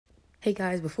Hey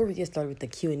guys, before we get started with the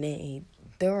Q&A,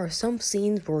 there are some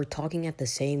scenes where we're talking at the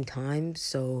same time,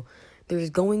 so there's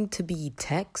going to be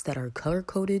texts that are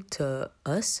color-coded to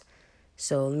us.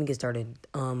 So let me get started.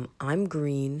 I'm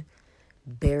green,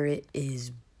 Barrett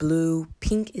is blue,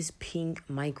 Pink is pink,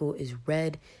 Michael is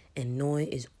red, and Noi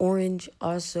is orange.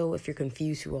 Also, if you're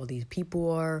confused who all these people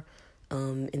are,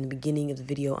 in the beginning of the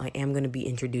video, I am going to be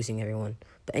introducing everyone.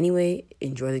 But anyway,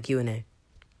 enjoy the Q&A.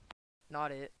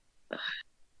 Not it.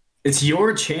 It's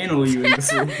your channel, you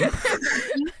imbecile.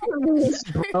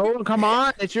 Oh, come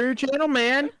on. It's your channel,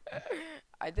 man.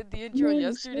 I did the intro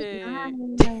yesterday.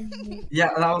 Yeah,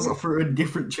 that was for a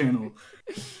different channel.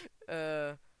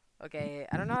 Okay.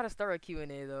 I don't know how to start a Q&A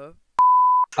though.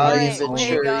 Oh, Alright, yeah, hey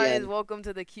sure, guys, yeah. welcome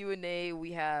to the Q&A.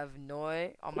 We have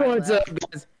Noi on my What's left. up,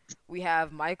 guys? We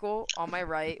have Michael on my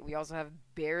right. We also have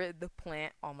Barrett the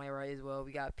plant on my right as well.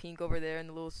 We got Pink over there in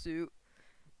the little suit.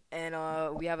 And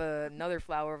we have another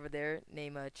flower over there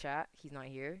named Chat. He's not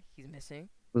here. He's missing.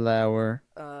 Flower.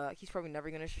 He's probably never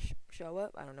gonna show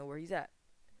up. I don't know where he's at.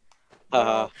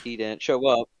 Haha, he didn't show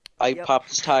up. I popped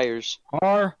his tires.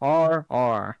 R.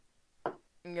 R.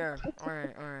 Yeah,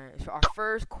 alright. So our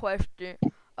first question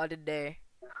of the day.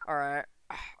 Alright.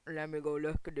 Let me go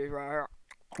look at this right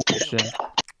here. Shit.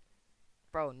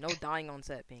 Bro, no dying on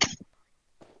set, Pink.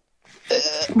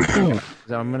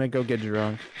 So I'm gonna go get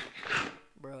drunk.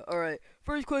 Bro, alright.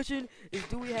 First question is,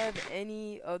 do we have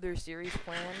any other series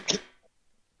planned?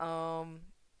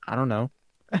 I don't know.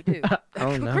 You do. I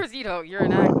don't Of know. course you don't. You're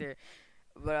an actor.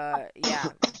 But, yeah.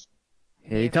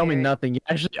 Yeah, you tell me nothing. You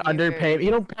actually me and underpay Barry- me.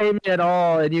 You don't pay me at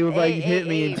all, and you like Hey, hit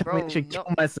me hey, and tell bro, me I should no-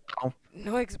 kill myself.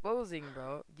 No exposing,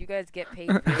 bro. You guys get paid.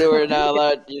 They were not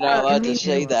allowed. You're not allowed to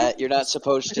say that. You're not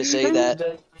supposed to say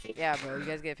that. Yeah, bro. You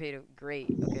guys get paid great,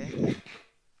 okay?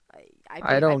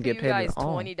 I don't pay get you paid at guys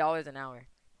all. $20 an hour.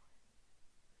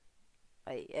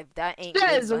 Like, if that ain't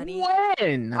Says good money,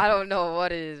 when? I don't know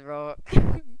what is, bro.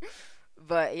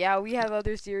 But yeah, we have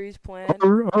other series planned.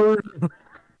 Another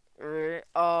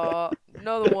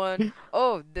one.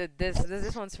 Oh,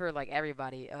 this one's for like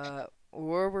everybody.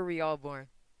 Where were we all born?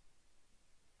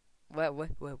 What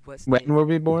state? When were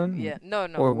we born? Yeah, no.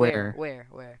 Or Where?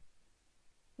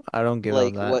 I don't get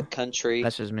Like all that. what country?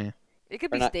 That's just me. It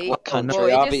could Or be not state. what country,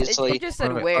 Well, obviously. it just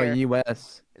said Oh, where.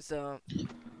 U.S. So,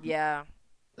 yeah.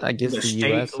 I guess The the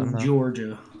state U.S. of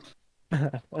Georgia.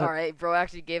 All right, bro.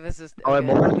 Actually gave us this. I was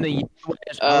Okay. born in the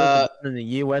U.S. I was born in the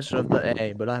U.S. of the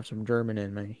A, but I have some German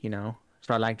in me, you know.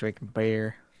 So I like drinking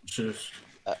beer. Shush.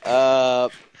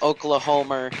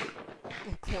 Oklahoma.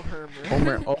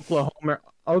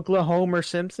 Oklahoma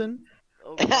Simpson.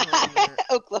 Oklahoma.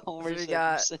 Oklahoma. So we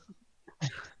got- Simpson.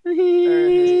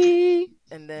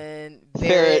 And then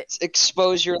Barrett,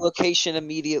 expose your location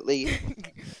immediately.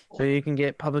 So you can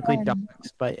get publicly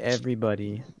doxxed by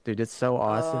everybody. Dude, it's so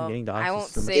awesome. Getting doxxed I won't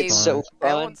is so much say. It's fun. so I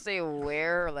fun. won't say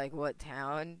where or like what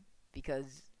town because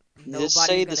Just nobody's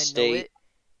say gonna the state.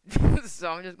 know it.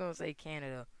 So I'm just gonna say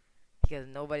Canada because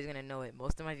nobody's gonna know it.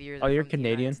 Most of my viewers. Oh, are you're from the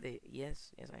United Canadian? States.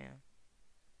 Yes, I am.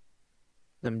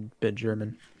 I'm a bit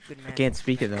German. Good man. I can't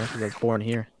speak it though because I was born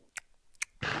here.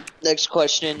 Next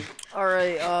question. All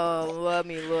right. Let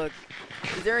me look.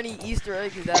 Is there any Easter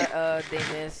eggs that they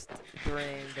missed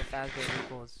during the FazBear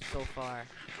Requels so far?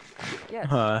 Yes.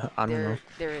 I don't know.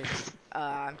 There is.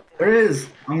 There is.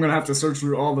 I'm gonna have to search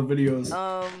through all the videos.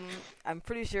 I'm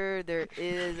pretty sure there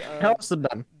is. Tell us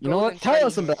about them. You know Golden what? Tell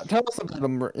us Freddy. about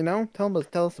them. You know, tell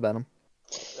us about them.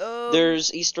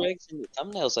 There's Easter eggs in the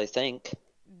thumbnails, I think.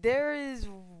 There is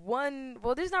one.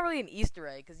 Well, there's not really an Easter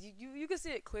egg because you can see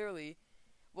it clearly.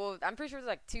 Well, I'm pretty sure there's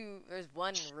like two. There's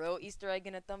one real Easter egg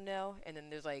in a thumbnail, and then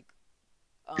there's like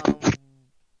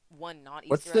one not Easter egg.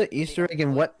 What's but the they Easter don't egg in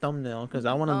know it. what thumbnail? Because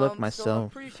I want to look So I'm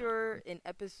myself. pretty sure in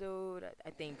episode, I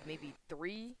think maybe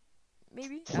 3,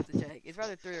 maybe? I have to check. It's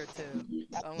rather 3 or 2.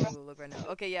 I'm gonna go look right now.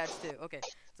 Okay, yeah, it's 2. Okay,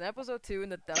 so in episode 2 in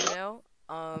the thumbnail,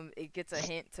 it gets a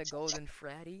hint to Golden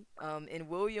Freddy. In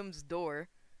William's door,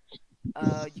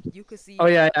 you could see. Oh,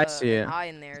 yeah, I see an it. eye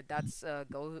in there. That's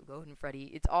Golden Freddy.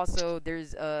 It's also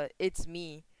there's "It's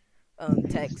me"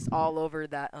 text all over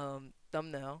that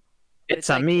thumbnail. But It's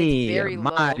a like, me, it's very low,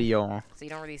 Mario. so you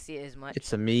don't really see it as much.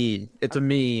 It's a me. It's a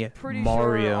me, Pretty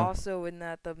Mario. sure also in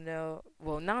that thumbnail,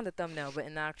 well, not in the thumbnail, but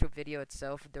in the actual video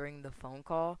itself during the phone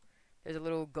call, there's a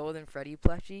little Golden Freddy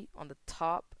plushie on the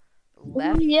top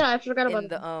left. Yeah, I forgot about in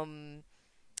that. the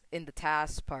in the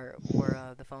task part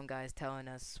where the phone guy is telling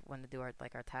us when to do our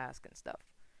task and stuff.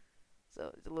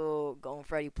 So it's a little Golden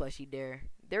Freddy plushie there.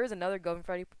 There is another Golden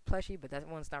Freddy plushie, but that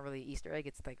one's not really Easter egg.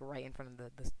 It's like right in front of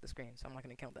the screen, so I'm not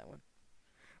gonna count that one.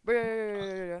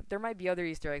 But there might be other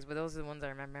Easter eggs, but those are the ones I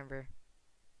remember.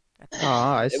 Oh,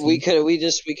 I see. We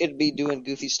could be doing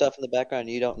goofy stuff in the background.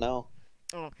 You don't know.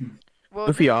 Oh. Well,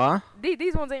 Goofy, aw.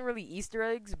 these ones ain't really Easter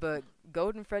eggs, but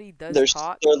Golden Freddy does They're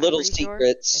talk. they're I'm little pretty sure,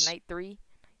 secrets. in Night 3.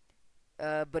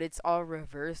 But it's all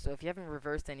reversed. So if you haven't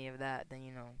reversed any of that, then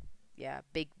yeah,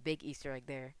 big Easter egg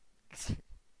there.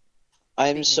 I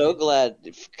am Big so hint. glad,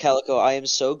 Calico. I am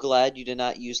so glad you did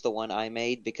not use the one I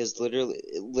made because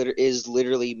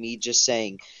literally me just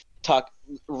saying,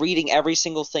 reading every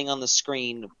single thing on the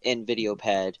screen in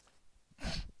VideoPad.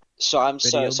 So I'm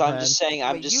just saying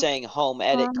Wait, saying home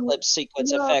edit clip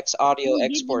sequence no, effects audio you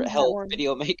did export use that help one.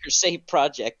 video maker save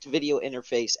project video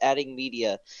interface adding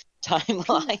media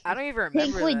timeline. I don't even Pink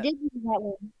remember Floyd that. did use that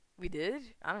one. We did?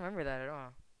 I don't remember that at all.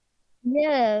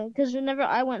 Yeah, because whenever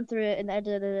I went through it and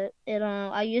edited it,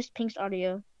 I used Pink's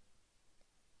audio.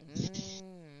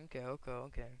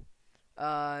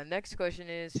 Okay. Next question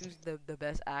is who's the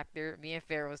best actor? Me and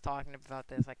Farrah was talking about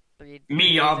this like 3 Me,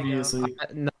 days ago. obviously.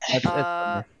 No,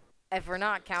 If we're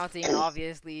not counting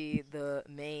obviously the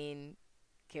main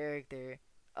character,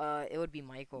 it would be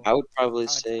Michael. I would probably I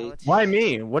say would why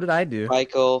me? What did I do?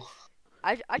 Michael.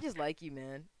 I just like you,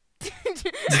 man.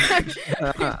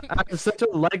 I'm such a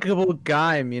likable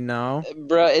guy, you know.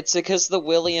 Bruh, it's because the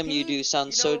William you Pink, do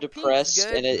sounds you so know, Pink's depressed,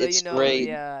 good, and but, it's great.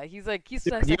 Yeah, he's You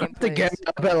second have to get place.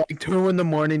 up at like 2 in the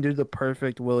morning, do the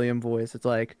perfect William voice. It's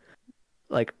like,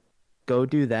 go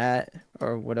do that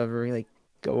or whatever. Like,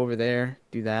 go over there,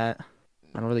 do that.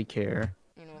 I don't really care.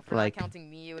 You know, if we're Like, not counting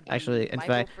me, it would be Actually, in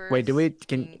Michael fact, first, wait,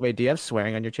 Pink- wait, do you have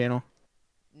swearing on your channel?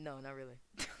 No, not really.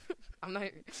 I'm not.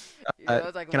 Uh, I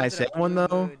was like, can I once in a say one, blue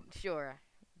though? moon. Sure.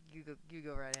 You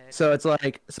go right ahead. So it's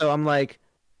like, I'm like,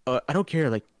 I don't care.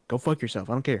 Like, go fuck yourself.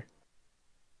 I don't care.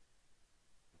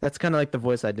 That's kind of like the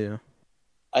voice I do.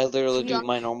 I literally Yeah. do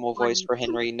my normal voice for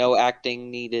Henry. No acting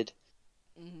needed.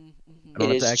 Mm-hmm. I don't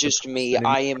It have to is act just the me. person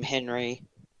I am Henry.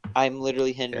 I'm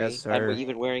literally Henry. Yes, I'm sir.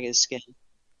 even wearing his skin.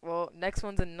 Well, next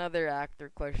one's another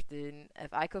actor question.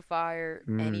 If I could fire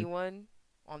anyone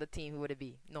on the team, who would it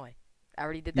be? Noi. I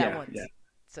already did that Yeah, once. yeah,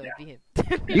 So it'd be him.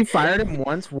 You fired him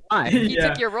once? Why? He Yeah.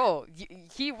 took your role.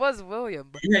 He was William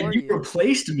Yeah, before you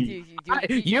replaced me.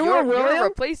 You you're were a William?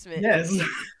 replacement. Yes.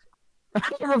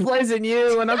 I'm replacing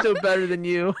you, and I'm doing better than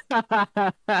you.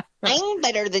 I'm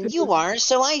better than you are,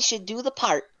 so I should do the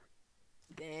part.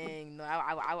 Dang, no,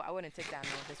 I wouldn't take that,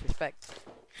 no disrespect.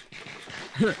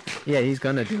 Yeah, he's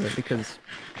gonna do it because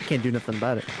I can't do nothing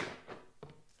about it.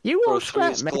 You Bro, won't threw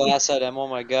scrap his me. glass at him. Oh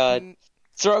my god. Mm,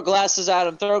 Throw glasses at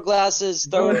him. Throw glasses.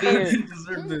 Throw a beer. You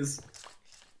deserve this.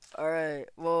 Alright,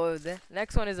 well, the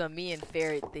next one is a me and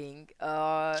Ferret thing.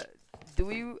 Do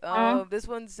we, this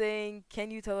one's saying, can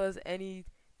you tell us any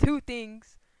 2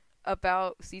 things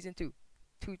about season 2?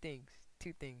 2 things.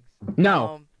 2 things.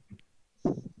 No.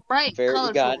 Right, Fair, you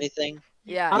colorful. got anything?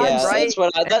 Yeah, Yeah, bright, that's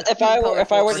what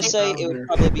if I were to say, it colorful. would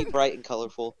probably be bright and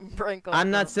colorful. bright and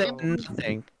I'm not colorful. saying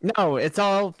nothing. No, it's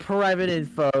all private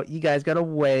info. You guys gotta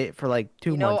wait for like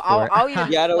 2 You know, months for it. I'll even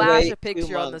You gotta flash wait a picture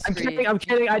 2 on the months. screen. I'm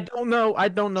kidding. I don't know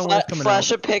when it's coming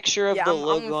Flash out. a picture of Yeah, the I'm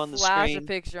logo gonna on the flash a screen.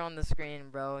 picture on the screen,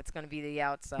 bro. It's gonna be the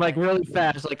outside. Like really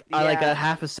fast, like like Yeah. a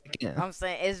half a second. I'm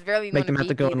saying, it's barely Make them gonna have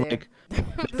to go beat me in there.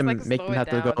 like Just, like, make slow them it have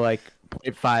to go down. like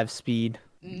 0.5 speed.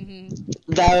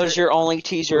 That was your only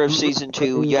teaser of season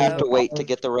 2. You have to Yep. wait to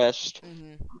get the rest.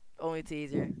 Only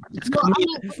teaser. It's coming.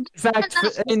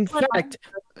 In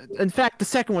fact, the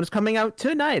second one is coming out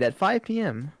tonight at 5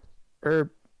 p.m. or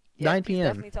Yeah, 9 he's p.m.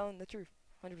 definitely telling the truth.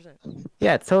 100%.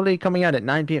 Yeah, it's totally coming out at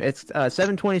 9 p.m. It's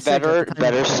 7:26.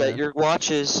 Better set your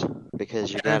watches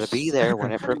because you gotta be there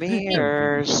when it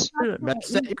premieres. Better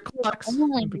set your clocks.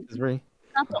 Only- Because we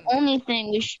Not the only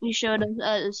thing we showed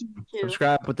of season 2.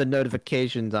 subscribe with the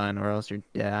notifications on, or else you're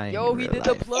dying. Yo, in he real did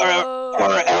the life.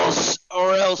 plug.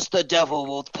 Or else the devil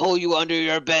will pull you under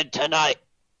your bed tonight.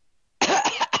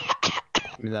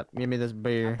 Give me this I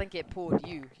beer. think it pulled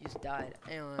you. You just died.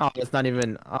 Anyway. Oh, it's not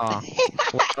even. Oh.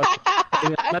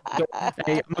 I'm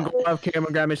gonna go off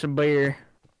camera, grab me some beer.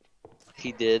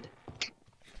 He did.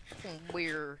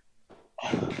 Weird.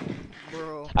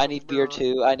 Bro. I need beer bro.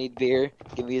 too. I need beer.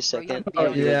 Give me a Bro, you second. have beer on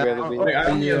I'm gonna you. grab a beer. Wait, I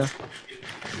don't Yeah.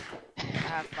 I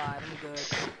have 5. I'm good.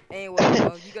 Anyway,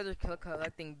 well, you guys are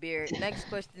collecting beer. Next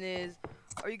question is,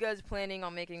 are you guys planning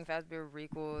on making FazBear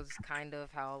Requels kind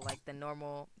of how like the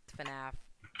normal FNAF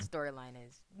storyline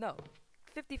is? No.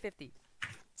 50-50.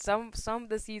 Some of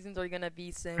the seasons are gonna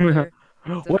be similar.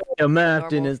 William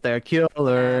Afton normal is their killer.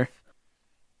 FNAF.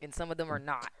 and some of them are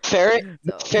not. Ferret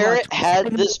So. Ferret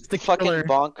had this The fucking killer.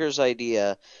 bonkers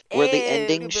idea where the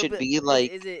ending should be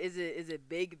like. Is it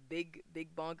big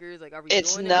bonkers? Like, are we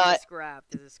It's doing it? Or not- is it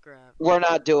scrapped? Is it scrapped? We're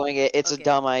not doing it. It's Okay. a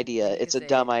dumb idea. You It's a can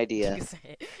say dumb it. You idea. can say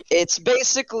it. It's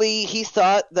basically he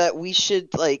thought that we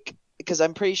should like because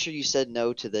I'm pretty sure you said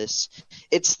no to this.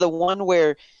 It's the one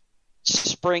where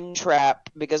Springtrap,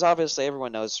 because obviously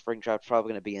everyone knows Springtrap's probably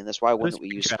going to be in this. Why wouldn't we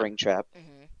use Springtrap?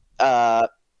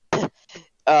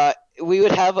 We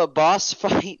would have a boss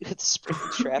fight with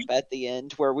Springtrap at the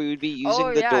end, where we would be using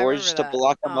Oh, the yeah, I doors to remember that.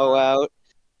 block Mo out.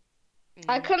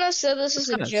 I kind of said this as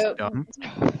a joke. Dumb.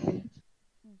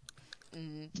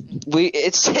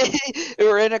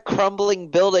 We're in a crumbling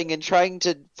building and trying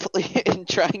to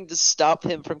stop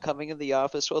him from coming in the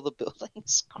office while the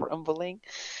building's crumbling.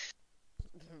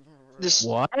 Just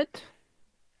What?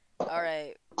 All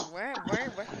right, we're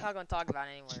not gonna talk about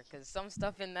it anymore because some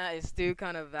stuff in that is still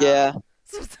kind of yeah.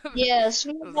 Some stuff, Yes,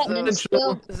 some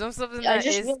stuff in I that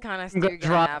just is will- kind of I'm still gonna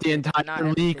drop the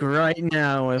entire leak right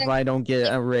now if I don't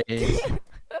get a raise.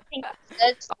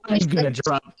 I'm gonna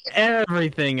drop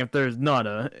everything if there's not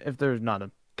a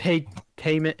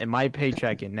payment in my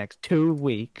paycheck in next 2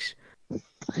 weeks.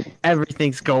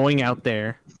 Everything's going out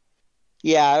there.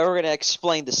 Yeah, we're gonna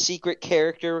explain the secret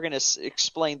character. We're gonna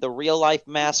explain the real life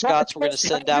mascots. We're gonna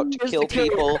send out to kill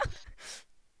people.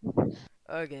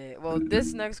 Okay, well,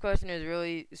 this next question is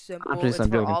really simple. I'm It's for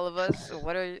joking. all of us. So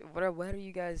what are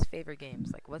you guys' favorite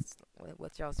games? Like, what's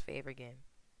y'all's favorite game?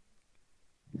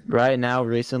 Right now,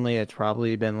 recently, it's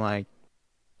probably been like.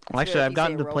 Well, Sure, actually, if I've you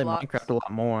gotten say to play Roblox. Minecraft a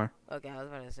lot more. Okay, I was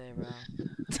about to say, bro.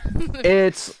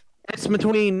 It's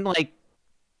between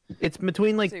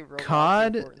like Say Roblox and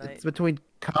COD. Fortnite. It's between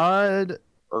COD.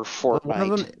 Or One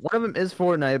Fortnite. of them is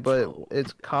Fortnite, but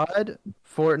it's COD,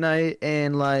 Fortnite,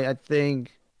 and like I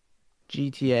think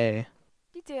GTA.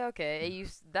 GTA, okay.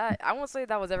 I won't say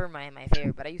that was ever my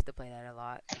favorite, but I used to play that a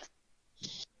lot.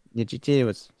 Yeah, GTA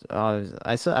was.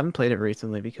 I haven't played it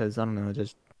recently because I don't know, it's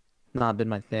just not been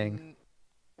my thing.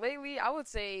 Lately, I would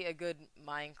say a good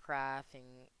Minecraft and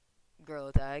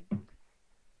Gorilla Tag.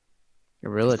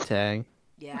 Gorilla Tag.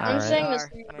 Yeah, I'm they saying are, this-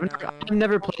 you I've know.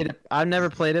 never played it. I've never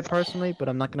played it personally, but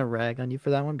I'm not gonna rag on you for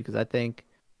that one because I think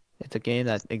it's a game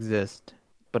that exists,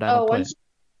 but I don't play once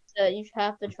you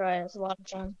have to try it. It's a lot of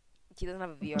fun. He doesn't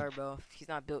have a VR, bro. He's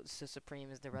not built so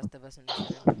supreme as the rest of us in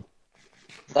this room.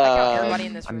 Everybody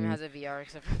in this room has a VR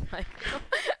except for Michael.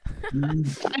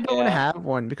 I don't have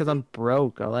one because I'm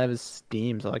broke. All I have is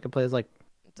Steam, so I can play as like.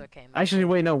 It's okay. Actually,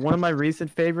 wait, no. One of my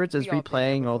recent favorites is We all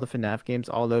played that replaying all the FNAF games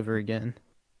all over again.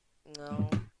 No.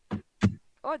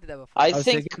 Oh, I did that before. I was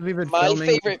think thinking we've been my filming-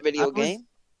 favorite video I was- game.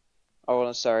 Oh,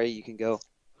 I'm sorry. You can go.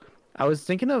 I was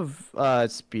thinking of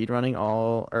speedrunning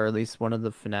all, or at least one of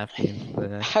the FNAF games.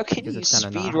 But, How can because you it's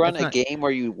kinda not- speed run it's a not- game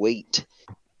where you wait?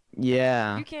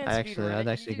 Yeah, You can't actually, speedrun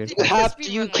that's it. actually a You good. You can have to. speedrun,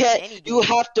 You like, can't. any You game.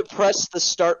 have to press the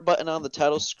start button on the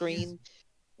title screen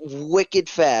wicked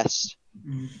fast.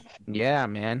 Yeah,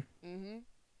 man.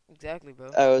 Exactly, bro.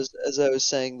 As I was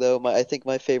saying though, I think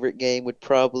my favorite game would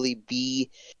probably be,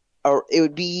 or it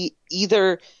would be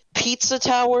either Pizza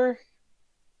Tower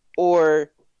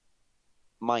or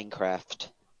Minecraft.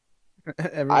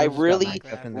 I really,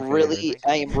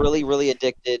 I am really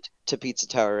addicted to Pizza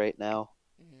Tower right now.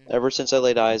 Ever since I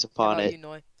laid eyes upon How about it. you,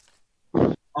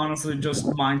 Noi? Honestly, just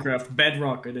Minecraft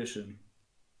Bedrock Edition.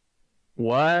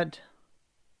 What?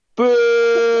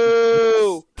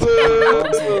 Boo!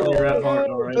 You're at heart,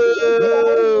 alright.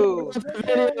 Boo!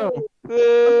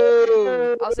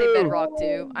 Boo! I'll say Bedrock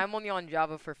too. I'm only on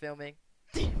Java for filming.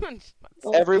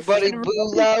 Everybody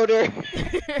boo louder!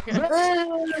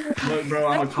 Look, bro,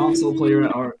 I'm a console player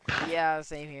at heart. Yeah,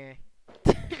 same here.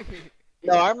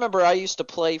 No, I remember I used to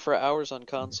play for hours on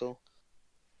console.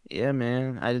 Yeah,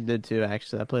 man. I did too.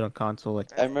 Actually, I played on console. Like,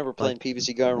 I remember playing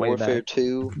PvC Garden way Warfare back.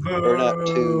 2, or not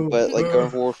 2, but like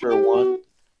Garden Warfare 1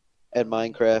 and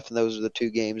Minecraft, and those are the two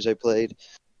games I played.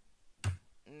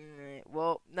 Alright,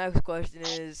 well, next question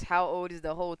is, how old is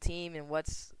the whole team and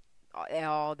what's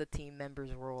all the team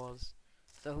members' roles?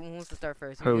 So who wants to start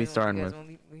first? Who are we guys want- starting you guys with?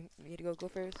 want me to go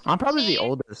first? I'm probably the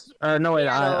oldest. No, wait.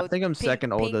 Yeah, I think I'm Pink- second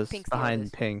Pink- oldest Pink's the behind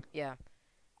oldest. Ping. Yeah.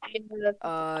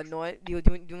 Noi, do you want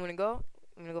to go?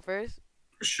 You want to go first?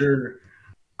 Sure.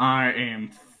 I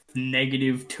am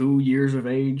 -2 years of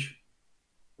age.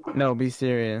 No, be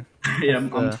serious. Yeah, I'm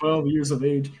 12 years of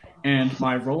age, and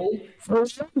my role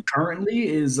currently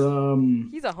is He's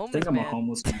a I homeless think I'm a man.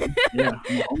 homeless man. Yeah,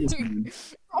 I'm a homeless man.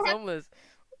 He's homeless.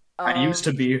 I used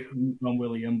to be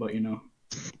William, but you know.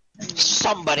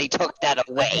 Somebody took that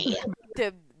away!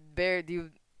 Bear, do you...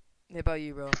 How about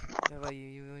you, bro? How about you?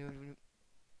 You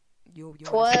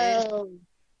wanna say it? 12.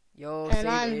 Yo, And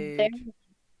same age.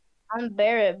 I'm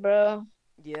Barrett, bro.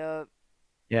 Yep.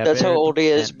 Yeah, That's how Barrett, old he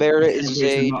is. Barrett is And his we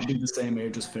should age. not be the same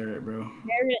age as Ferret, bro.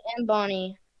 Barrett and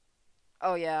Bonnie.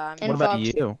 Oh yeah. What And about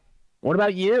Fox. you? What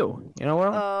about you? You know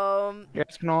what? You're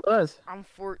asking all us. I'm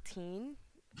 14,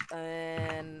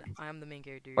 and I'm the main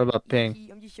character. What about Pink?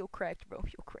 I'm just so cracked, bro.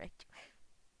 So cracked.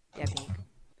 Yeah, Pink.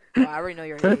 Well, I already know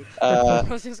your age. Uh, I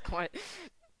was just going.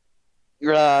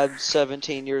 I'm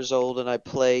 17 years old and I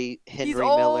play Henry He's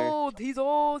Miller. old. He's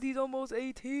old. He's almost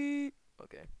 18.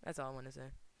 Okay, that's all I want to say.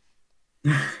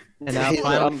 And now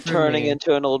finally I'm for turning me.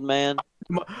 into an old man.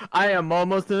 I am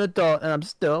almost an adult and I'm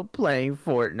still playing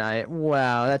Fortnite.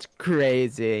 Wow, that's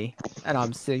crazy. And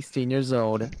I'm 16 years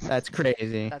old. That's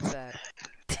crazy. That's sad.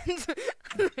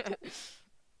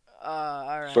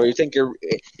 All right. Bro, you think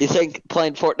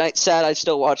playing Fortnite sad? I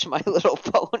still watch My Little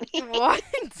Pony. What?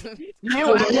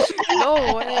 No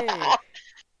way.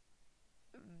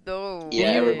 No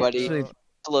Yeah, way, everybody. bro.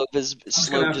 Slope have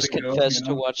just to go, confessed you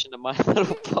to know? watching the My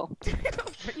Little Pony.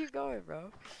 Where you going, bro?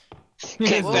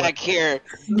 Get Well- back here!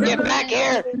 Get back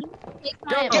here!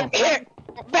 Get here!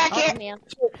 Back here!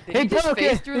 Did he just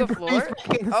face through the floor?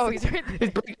 Oh, he's right there.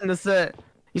 He's breaking the set.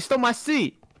 He stole my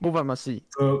seat. Move out my seat.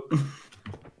 So,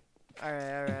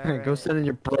 Alright. Go sit in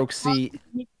your broke seat.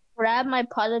 Grab my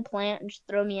potted plant and just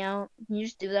throw me out. Can you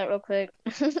just do that real quick?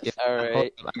 Yeah,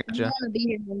 Alright. I I gotcha. don't want to be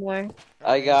here no more.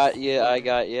 I got you.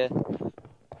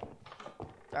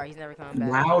 Alright, he's never coming back.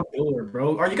 loud door,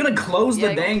 bro. Are you gonna close Yeah,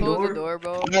 the you can dang close door? the door,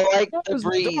 bro. I like the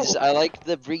breeze. I like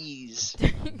the breeze.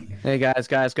 Hey guys,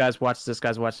 watch this.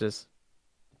 Guys, watch this.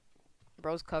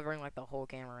 Bro's covering like the whole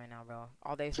camera right now, bro.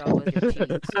 All they saw was your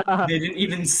cheeks. They didn't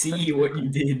even see what you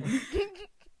did.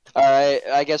 Alright,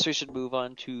 I guess we should move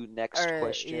on to next Alright,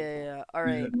 question. yeah.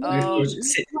 Alright.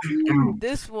 Sit down.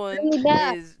 This one Bring me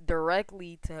back. is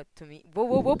directly to me.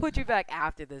 We'll put you back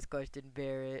after this question,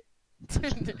 Barrett.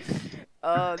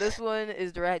 This one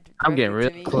is I'm getting directly to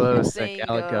real me. close to Saying,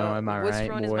 Calico, am I which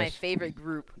right, one is my boys? favorite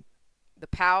group? The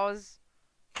POWs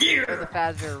or the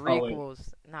FazBear Oh, wait.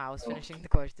 Requels? Nah, I was finishing the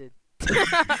question.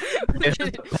 It's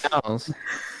the Pals.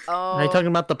 Are you Um, talking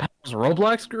about the Pals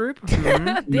Roblox group?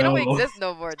 Mhm. they don't No. exist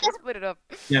no more. They split it up.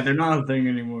 Yeah, they're not a thing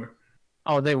anymore.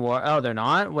 Oh, they were. Oh, they're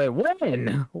not. Wait, when?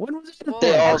 When was it? a Well,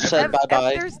 They all thing? said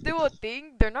bye-bye. If they're still a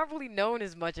thing, they're not really known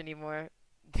as much anymore.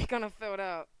 They kind of filled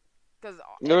out. Cause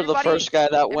You're the first guy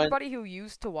that went. everybody who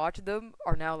used to watch them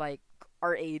are now like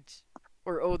our age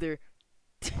or older.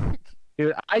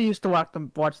 Dude, I used to watch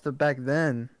them back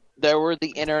then. There were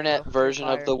the internet Oh, version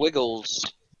of fire. the Wiggles.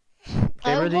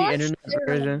 They were the watched internet their-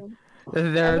 version.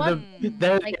 They're watched,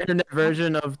 the like- internet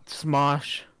version of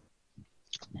Smosh.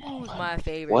 Who's my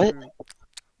favorite What? group?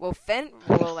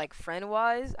 Well, like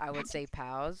friend-wise, I would say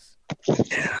pals.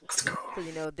 Let's go. Cause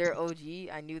you know they're OG.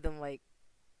 I knew them like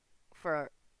for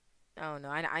I don't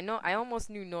know. I almost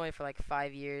knew Noi for like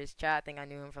 5 years. Chat, I think I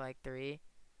knew him for like 3.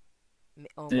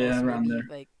 Almost, Yeah, around maybe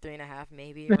there. like 3.5,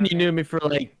 maybe. And around you there. knew me for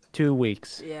like 2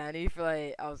 weeks. Yeah, I knew you for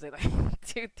like I was like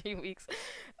 2-3 weeks.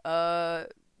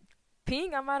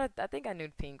 Pink, I think I knew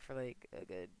Pink for like a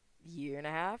good year and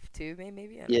a half, 2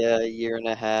 maybe. I don't know. Yeah, a year and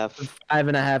a half.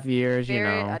 5.5 years, you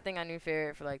Ferret, know. I think I knew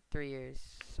Ferret for like 3 years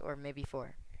or maybe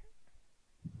 4.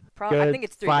 I Good think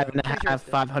it's 3. five though. and a Pretty sure half, it's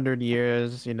 3. 500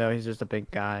 years. You know, he's just a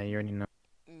big guy. You already know.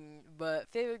 But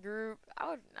favorite group, I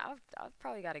would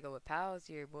probably gotta go with pals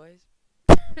here, boys.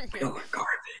 You're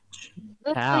garbage. Good for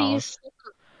you, Pals.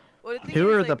 Well, the thing Who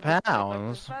is, are like, the with, like,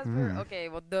 pals? FazBear- Hmm. Okay,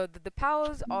 well the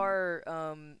pals are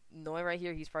Noi right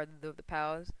here. He's part of the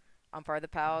pals. I'm part of the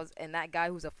pals, and that guy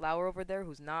who's a flower over there,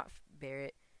 who's not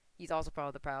Barrett, he's also part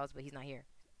of the pals, but he's not here.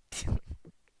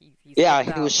 he's Yeah,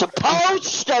 kicked he was out.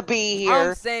 supposed to be I'm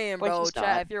here. saying, but bro, he's chat.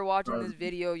 not. If you're watching this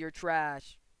video, you're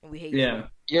trash, and we hate you. Yeah.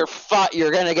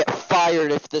 You're gonna get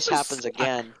fired if this happens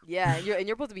again. Yeah, and you're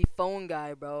supposed to be phone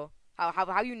guy, bro.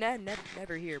 How you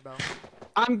never here, bro?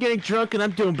 I'm getting drunk and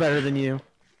I'm doing better than you.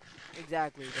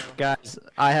 Exactly, bro. Guys,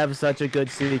 I have such a good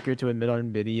secret to admit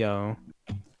on video.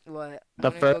 What? The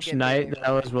I'm gonna go first get night Barrett that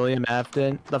I real was William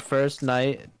Afton,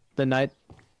 the night.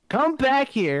 Come back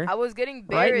here! I was getting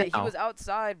Right Barrett. He now. was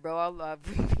outside, bro.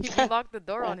 We locked the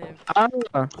door on him.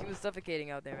 Oh, He was suffocating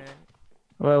out there, man.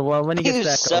 well, when he He gets was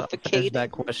back, there's suffocating. that Yeah,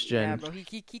 question. bro.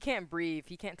 He can't breathe.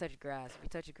 He can't touch grass. If he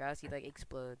touches grass, he like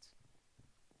explodes.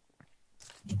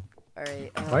 All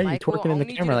right. Why are you Michael, twerking in I'll the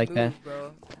need you camera to like that? move,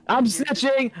 bro. I'm You're-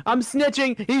 snitching! I'm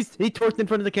snitching! He twerked in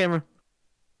front of the camera.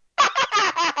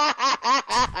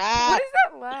 What is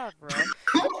that laugh, bro?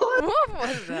 What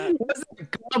was that? What's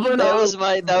that goblin?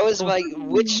 That was my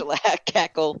witch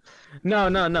cackle.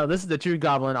 No. This is the true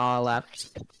goblin all laugh.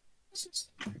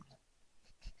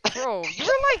 Bro,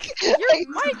 your mic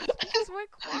just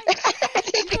went quiet.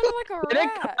 You sounded like a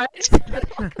rat.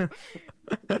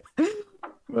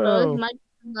 Bro,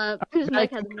 Bro. his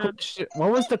mic has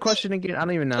What was the question again? I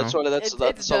don't even know. It's all done. I I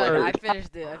heard.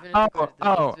 finished it. I finished Oh, the question.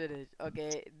 oh. It's finished.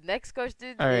 Okay. Next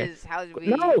question All right. is how did we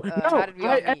No, how did we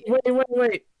all meet?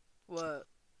 wait. What?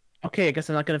 Okay, I guess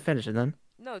I'm not gonna finish it then.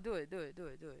 No, do it.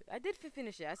 I did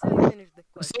finish it. I said I finished the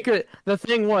question. Secret. The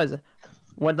thing was,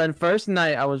 when the first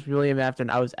night I was William Afton,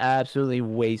 I was absolutely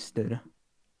wasted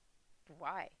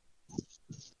Why?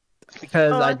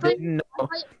 because Oh, I I thought- didn't know.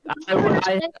 I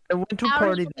went to a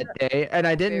party that day, and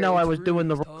I didn't know I was doing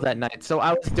the role that night. So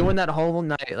I was doing that whole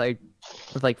night like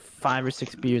with like 5 or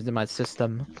 6 beers in my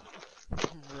system.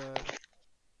 Bruh.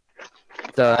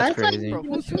 So I that's thought crazy. Bro,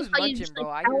 who's munching, bro?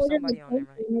 I hear somebody on there, man.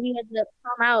 And he had to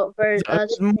come out for I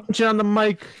was munching on the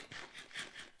mic.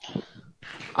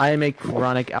 I am a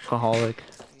chronic alcoholic.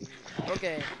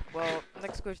 Okay, well,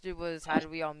 next question was how did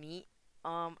we all meet?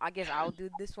 I guess I'll do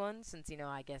this one since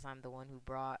I guess I'm the one who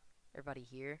brought everybody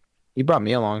here. You brought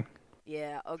me along.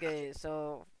 Yeah, okay,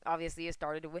 so obviously it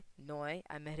started with Noi.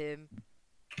 I met him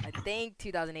I think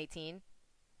 2018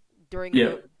 during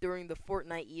the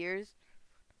Fortnite years.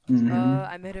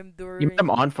 I met him during You met him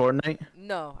on Fortnite?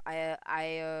 No, I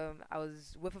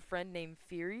was with a friend named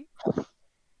Fury.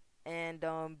 And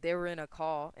they were in a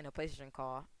PlayStation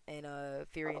call, and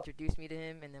Fury introduced me to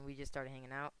him, and then we just started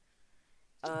hanging out.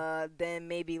 Then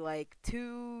maybe like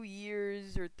 2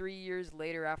 years or 3 years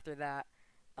later after that,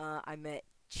 I met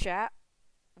Chat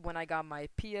when I got my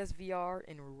PSVR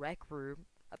in Rec Room.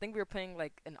 I think we were playing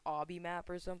like an obby map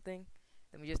or something.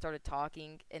 Then we just started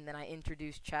talking, and then I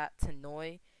introduced Chat to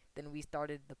Noi. Then we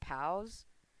started the pals,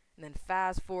 and then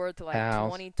fast forward to like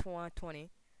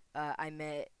 2020. I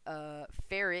met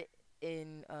Ferret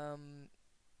in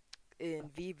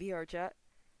VR chat.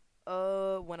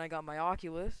 When I got my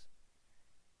Oculus.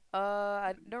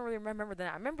 I don't really remember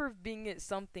that. I remember being at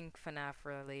something FNAF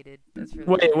related. That's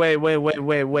really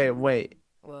Wait.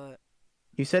 What?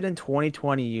 You said in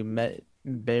 2020 you met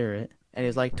Barrett, and he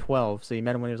was like 12, so you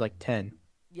met him when he was like 10.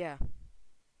 Yeah.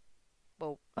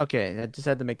 Well. Okay, I just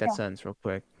had to make that sense real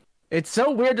quick. It's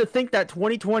so weird to think that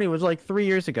 2020 was like 3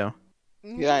 years ago.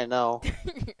 Yeah, I know.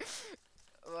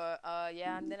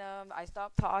 Yeah, and then I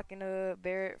stopped talking to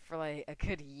Barrett for like a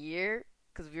good year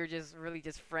because we were just really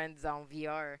just friends on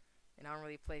VR, and I don't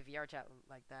really play VR chat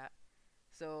like that.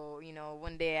 So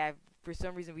one day for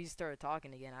some reason we started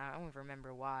talking again. I don't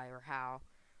remember why or how,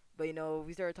 but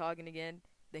we started talking again.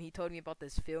 Then he told me about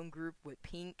this film group with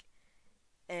Pink,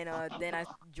 and then I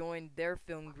joined their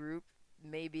film group.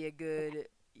 Maybe a good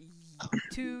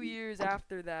 2 years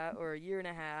after that, or a year and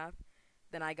a half.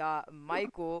 Then I got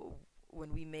Michael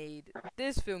when we made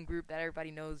this film group that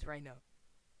everybody knows right now.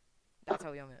 That's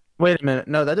how we all met. Wait a minute.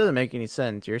 No, that doesn't make any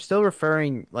sense. You're still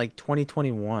referring like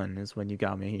 2021 is when you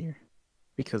got me here.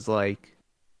 Because like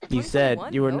you said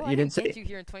you were you didn't say get you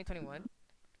here in 2021.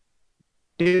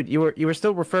 Dude, you were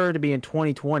still referred to be in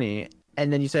 2020,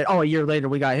 and then you said, "Oh, a year later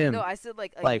we got him." No, I said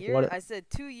like a year. What? I said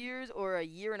 2 years or a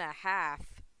year and a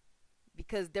half,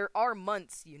 because there are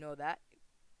months. You know that.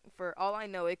 For all I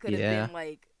know, it could have been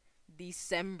like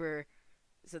December.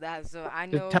 So I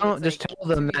know. Just tell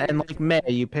them that in like May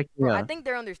you picked me Bro, up. I think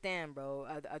they understand, bro.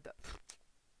 I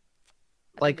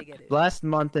like last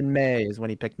month in May is when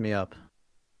he picked me up.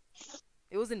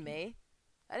 It was in May.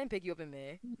 I didn't pick you up in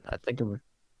May. I think it was.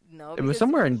 No, it was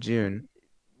somewhere in June.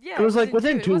 Yeah, it was like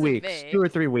within 2 weeks, 2 or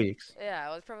 3 weeks.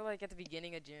 Yeah, it was probably like at the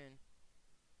beginning of June,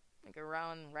 like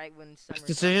around right when summer.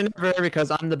 Decision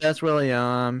because I'm the best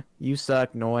William. You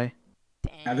suck, Noi.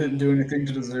 Dang. I didn't do anything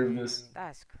to deserve this.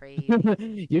 That's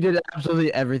crazy. You did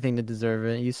absolutely everything to deserve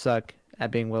it. You suck at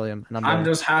being William. And I'm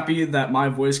just happy that my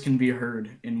voice can be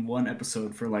heard in one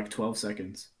episode for like 12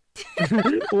 seconds.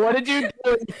 What did you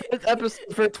do in this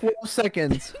episode for 12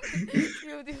 seconds?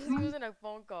 He was in a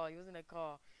phone call. He was in a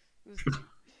call. It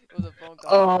was a phone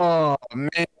call. Oh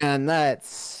man, that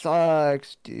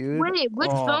sucks, dude. Wait, which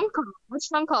phone call? Which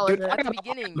phone call Dude, is it? At the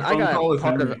beginning. I got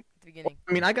part of it. At the beginning.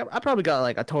 I mean, I probably got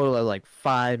like a total of like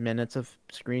 5 minutes of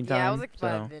screen time. Yeah, it was like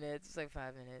 5 minutes. It's like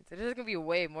 5 minutes. It's gonna be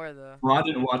way more though. Well, I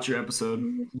didn't watch your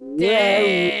episode.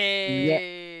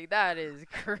 Dang, that is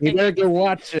crazy. You better go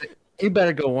watch it. You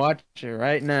better go watch it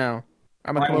right now.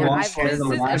 I'm gonna come watch This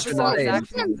episode is actually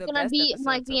the gonna best be episode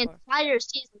like so the far. entire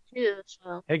season 2.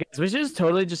 So Hey guys, we should just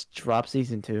totally just drop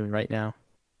season 2 right now.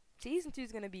 Season 2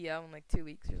 is gonna be out in like 2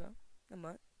 weeks or so. A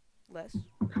month. Less.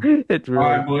 It's really.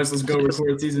 Alright, boys, let's go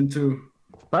record season 2.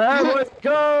 Alright, let's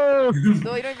go!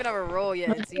 No, you don't even have a role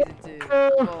yet in season 2.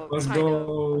 Well, Let's kind of.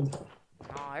 go.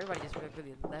 Aw, everybody just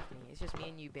really left me. It's just me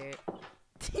and you, Barrett.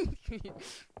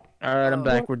 Alright, I'm Oh.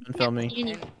 back. We're done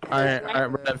filming.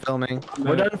 Alright, we're done filming.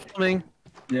 We're done filming.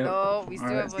 Yeah. No, we still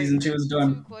Alright, have like season 2 is 2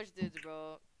 done. questions,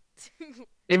 bro.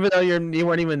 Even though you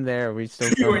weren't even there, we still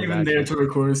You weren't filmed even there to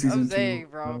record season I'm 2. saying,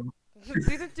 bro.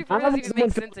 Season 2 I probably doesn't was,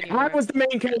 even make sense I anymore. was the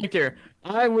main character.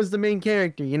 I was the main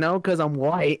character, you know, because I'm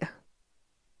white.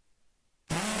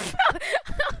 I'm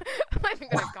not even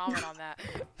gonna comment on that.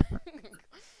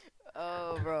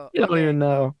 Oh, bro. You don't even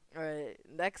know. Alright,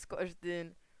 next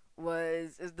question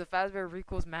was, is the FazBear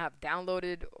Requels map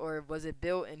downloaded or was it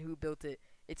built and who built it?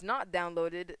 It's not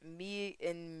downloaded. Me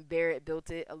and Barrett built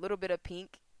it. A little bit of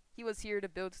Pink. He was here to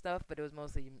build stuff, but it was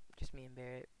mostly just me and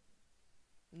Barrett.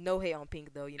 No hate on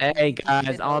Pink though, you know. Hey he guys,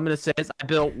 did all I'm help. gonna say is I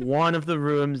built one of the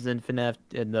rooms in FNAF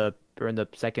in the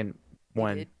second You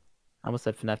one. did? I almost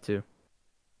said FNAF 2.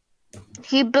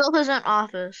 He built his own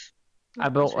office. I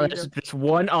built That's what he did. just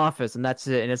one office and that's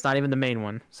it, and it's not even the main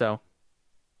one. So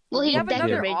Well, We he have another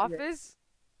decorated it. office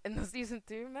in the season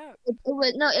 2 map. It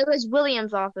was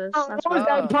William's office. That's how is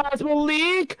why. that possible?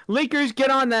 Leakers, get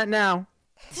on that now.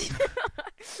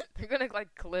 They're gonna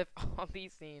like clip all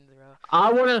these scenes, bro.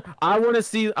 I wanna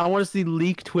see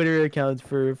leaked Twitter accounts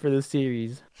for the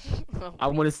series. I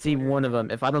wanna see one of them.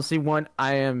 If I don't see one,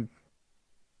 I'll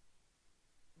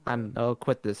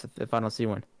quit this if I don't see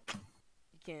one.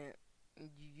 You can't.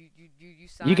 You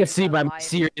You can signed see a my life-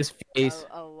 serious face.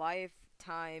 a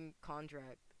lifetime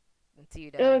contract until you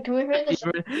die. Can we hear this?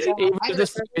 Even if the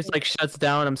series like shuts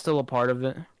down, I'm still a part of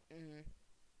it.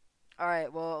 All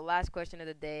right. Well, last question of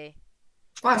the day.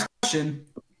 Last question.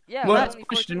 Yeah. What? only 14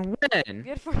 Question when? We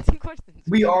had 14 questions.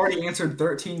 We already answered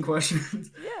 13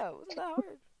 questions. Yeah, it wasn't that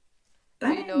hard.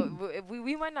 But, you know,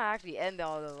 we might not actually end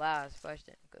all the last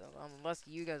question, unless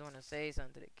you guys want to say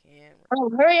something to the camera. Oh,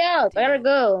 hurry up! I gotta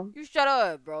go. You shut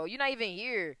up, bro. You're not even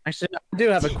here. Actually, I do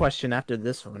have a question after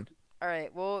this one. All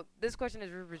right. Well, this question is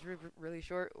really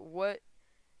short. What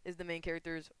is the main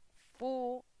character's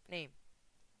full name?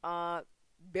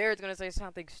 Barrett's gonna say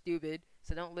something stupid,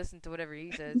 so don't listen to whatever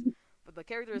he says. But the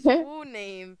character's full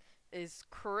name is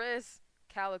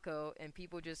Mr.Calico, and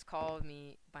people just call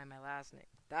me by my last name.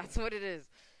 That's what it is.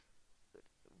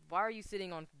 Why are you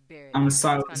sitting on Barrett? I'm That's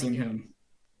silencing kinda him.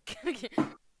 gay. Oh,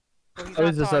 he's Oh, not he's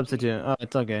a talking. substitute. Oh,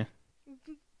 it's okay.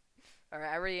 Alright,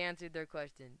 I already answered their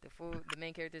question. The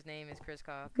main character's name is Chris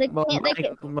Cock. The Well,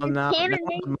 now, canon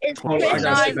name is Oh, I Chris. gotta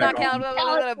No, sit it's not back on.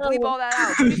 Calico. Bleep all that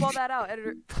out. Bleep all that out,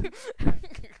 editor.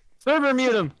 server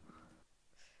mute him.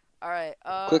 Alright,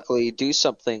 Quickly, do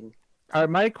something. All right,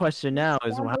 my question now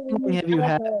is, how long have you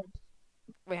had?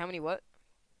 wait, how many what?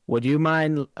 Would you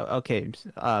mind? Okay,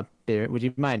 Barrett, would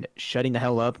you mind shutting the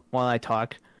hell up while I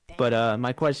talk? But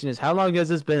my question is, how long has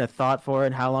this been a thought for,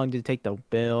 and how long did it take to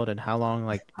build, and how long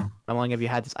have you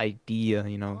had this idea,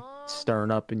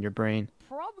 stirring up in your brain?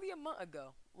 Probably a month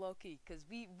ago, low key, cause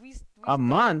we A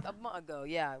month? a month ago,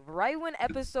 yeah, right when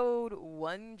episode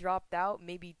 1 dropped out,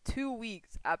 maybe 2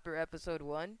 weeks after episode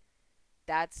 1.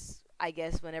 That's, I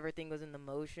guess, when everything was in the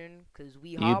motion, cause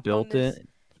we You hopped built on this. it.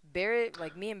 Barrett,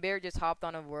 me and Barrett just hopped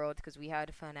on a world because we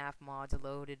had FNAF mods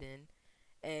loaded in,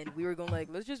 and we were going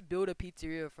let's just build a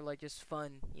pizzeria for just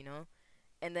fun, you know.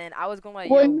 And then I was going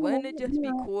yo, wouldn't it just be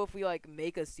cool if we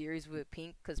make a series with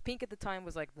Pink? Because Pink at the time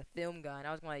was the film guy, and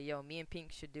I was going yo, me and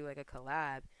Pink should do a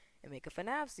collab and make a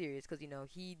FNAF series, because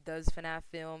he does FNAF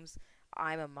films.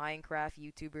 I'm a Minecraft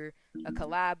YouTuber. A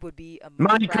collab would be a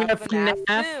Minecraft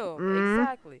FNAF film. Mm-hmm.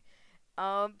 Exactly.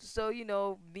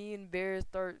 So me and Bear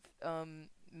start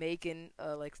making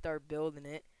start building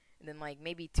it, and then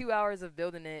maybe 2 hours of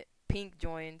building it, Pink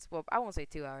joins. Well, I won't say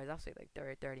 2 hours, I'll say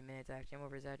 30 minutes. Actually, I'm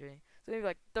over exaggerating. So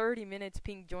maybe 30 minutes,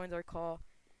 Pink joins our call,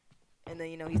 and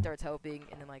then he starts helping,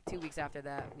 and then 2 weeks after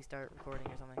that we start recording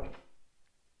or something.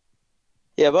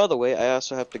 Yeah, by the way, I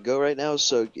also have to go right now,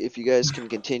 so if you guys can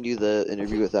continue the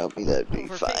interview without me, that'd be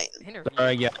For fine. Pink's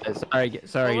interview.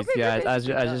 Sorry Well, guys. I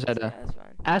basically just had done, to so that's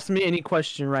fine. ask me any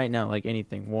question right now,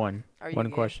 anything. One Are you gay?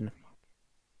 question.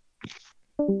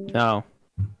 No,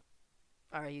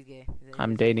 Alright, he's gay.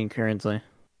 I'm dating currently.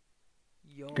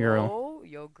 Girl.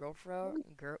 Yo, girlfriend.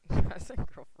 I said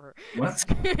girlfriend. What?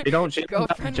 She don't have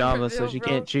Girlfriend Java, so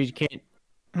reveal, she can't.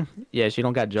 Yeah, she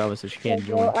don't got Java, so she can't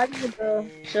join. Well, I gotta go.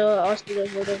 So I'll see you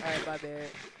guys later. Alright, bye,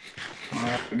 Barrett.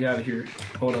 Alright, get out of here.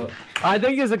 Hold up. I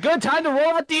think it's a good time to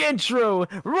roll out the intro.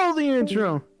 Roll the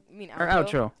intro You mean or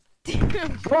outro.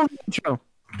 Roll the intro.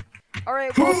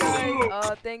 Alright, well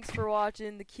guys, thanks for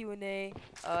watching the Q&A.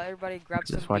 Everybody grab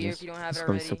some beer if you don't have it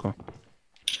already. So cool.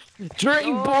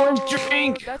 Drink, boys,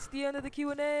 drink! That's the end of the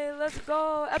Q&A. Let's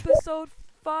go. Episode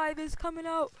 5 is coming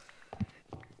out.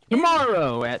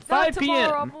 Tomorrow at Not 5 p.m.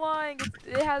 tomorrow. I'm lying.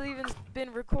 It hasn't even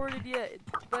been recorded yet.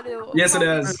 But Yes, it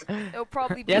has. It'll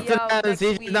probably be Yes, out it is.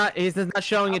 next week. He's just not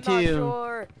showing I'm it to not you.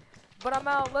 sure. But I'm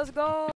out. Let's go.